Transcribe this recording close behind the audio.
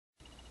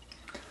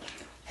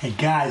Hey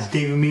guys,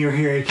 David Meir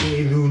here,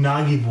 aka Lou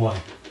Nagi Boy.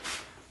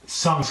 The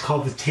song's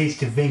called The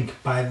Taste of Ink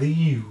by The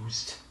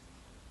Used.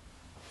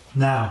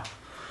 Now,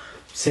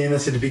 saying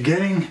this at the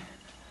beginning,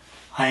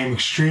 I am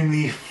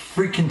extremely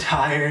freaking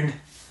tired.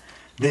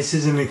 This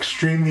is an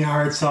extremely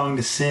hard song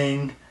to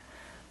sing.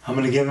 I'm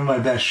going to give it my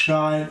best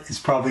shot. It's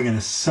probably going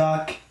to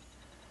suck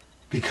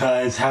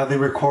because how they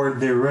recorded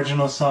the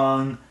original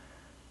song,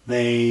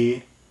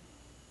 I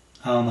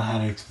don't know how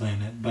to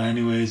explain it. But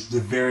anyways, it's a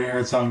very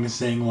hard song to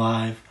sing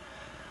live.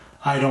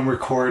 I don't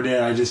record it,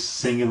 I just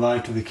sing it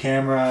live to the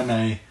camera and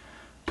I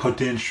put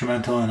the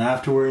instrumental in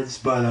afterwards,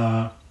 but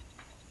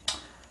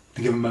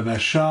to give it my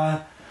best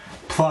shot.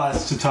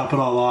 Plus, to top it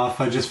all off,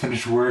 I just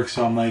finished work,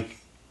 so I'm like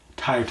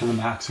tired to the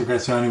max. Okay,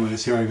 so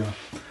anyways, here I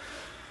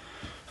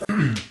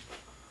go.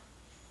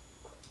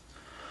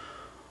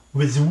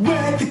 Was it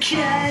worth it?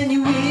 Can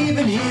you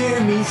even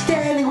hear me?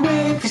 Standing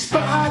with the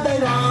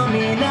spotlight on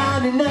me,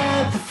 not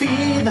enough to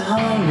feed the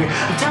hungry.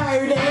 I'm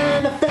tired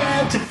and I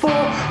felt it for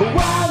a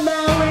while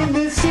now in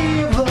the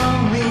sea of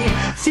lonely.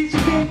 Seems to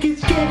think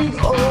it's getting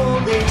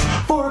old. It's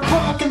 4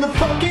 o'clock in the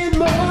fucking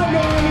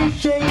morning.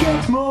 Each day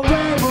gets more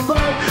and more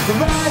light. The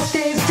light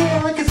stays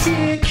still, I can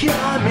see it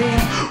coming.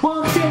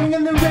 While I'm standing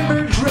in the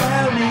river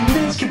drowning.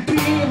 This could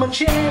be my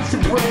chance to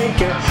break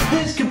out.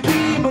 This could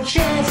be my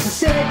chance to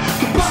say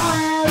goodbye.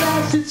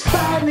 It's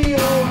finally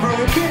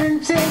over.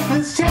 Couldn't take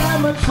this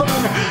time much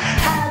longer.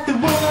 Half there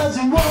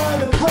wasn't what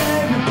I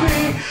planned to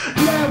be.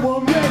 Now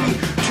I'm ready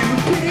to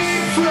be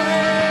free.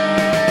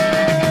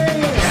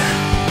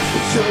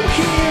 So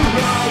here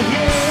I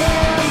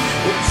am.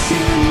 It's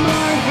in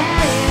my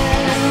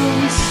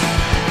hands,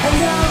 and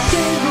I'll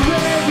savor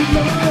every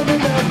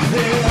moment of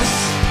this.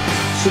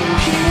 So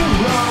here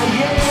I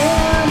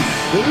am,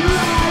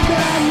 like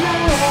I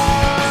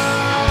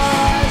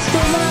lost,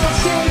 and I'll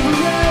savor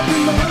every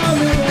moment.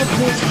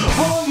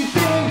 Oh, you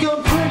think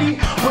I'm pretty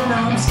when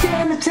I'm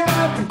standing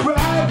top to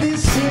bribe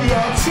this city.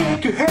 I'll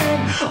take your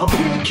hand, I'll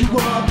pick you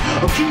up,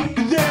 I'll keep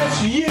you there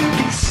so you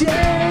can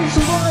stay.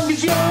 So long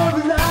as you're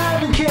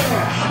alive and care,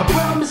 I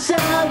promise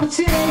I will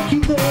take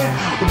you there.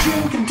 We'll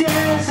drink and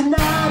dance the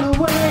night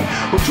away.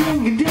 We'll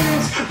drink and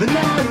dance the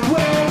night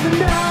away, the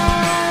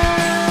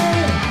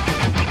night.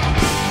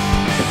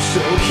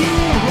 So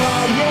here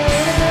I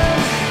am,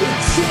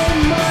 it's in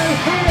my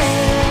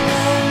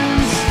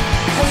hands,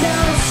 and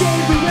I'll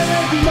savor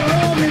every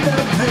moment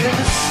of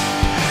this.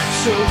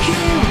 So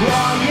here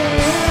I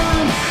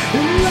am,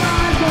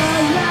 like I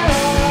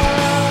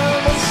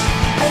lost,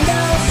 and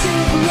I'll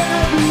savor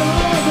every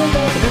moment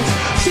of this.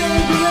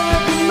 Savor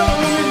every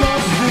moment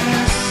of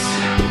this.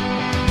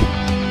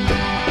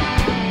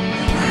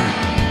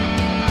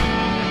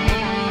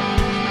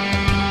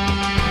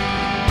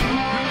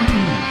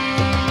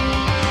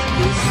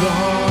 As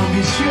long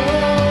as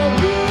you're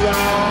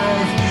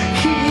alive,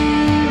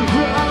 here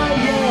I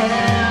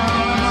am.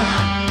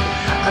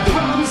 I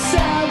promise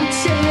I will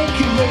take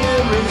you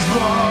there as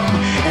long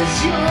as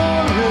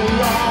you're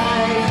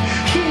alive.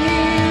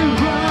 Here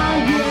I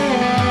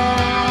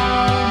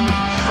am.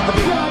 I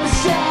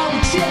promise I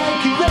will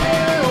take you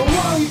there.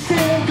 Oh, you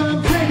think I'm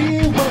pretty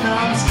when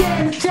I'm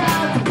standing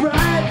top the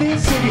private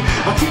city.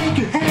 I'll take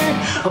your hand,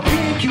 I'll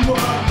pick you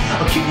up,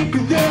 I'll keep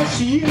you there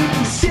so you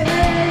can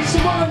stay. So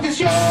long as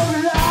you're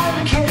alive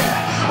and care,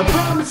 I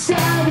promise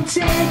I will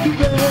take you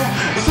there.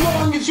 As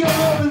long as you're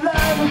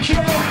alive and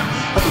care,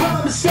 I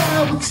promise I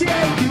will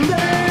take you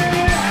there.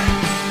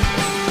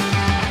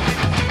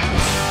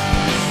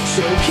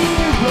 So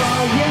here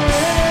I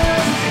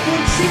am,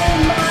 it's in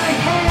my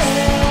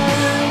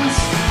hands,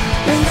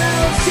 and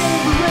I'll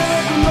savor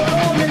every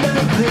moment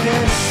of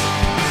this.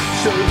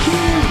 So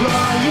here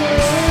I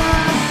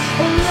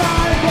am,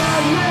 like I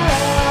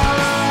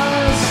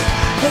lost,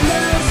 and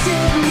I'll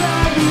savor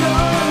every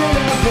moment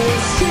of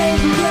this.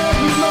 Savor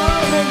every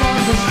moment of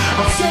this.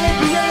 I'll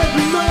savor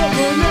every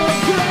moment of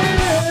this.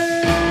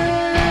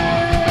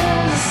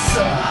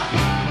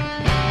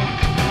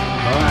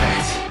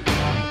 Alright.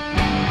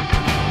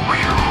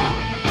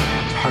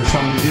 Hard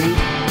song to do.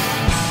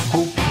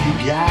 Hope you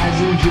guys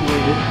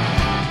enjoyed it.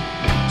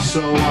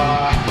 So,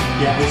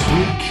 yeah, this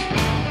week,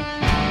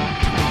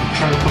 I'm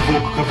trying to put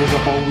vocal covers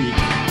up all week.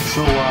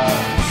 So,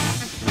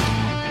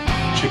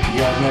 check you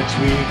guys next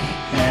week.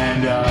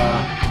 And,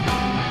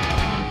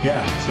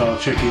 yeah, so I'll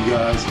check you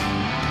guys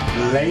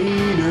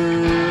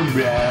later.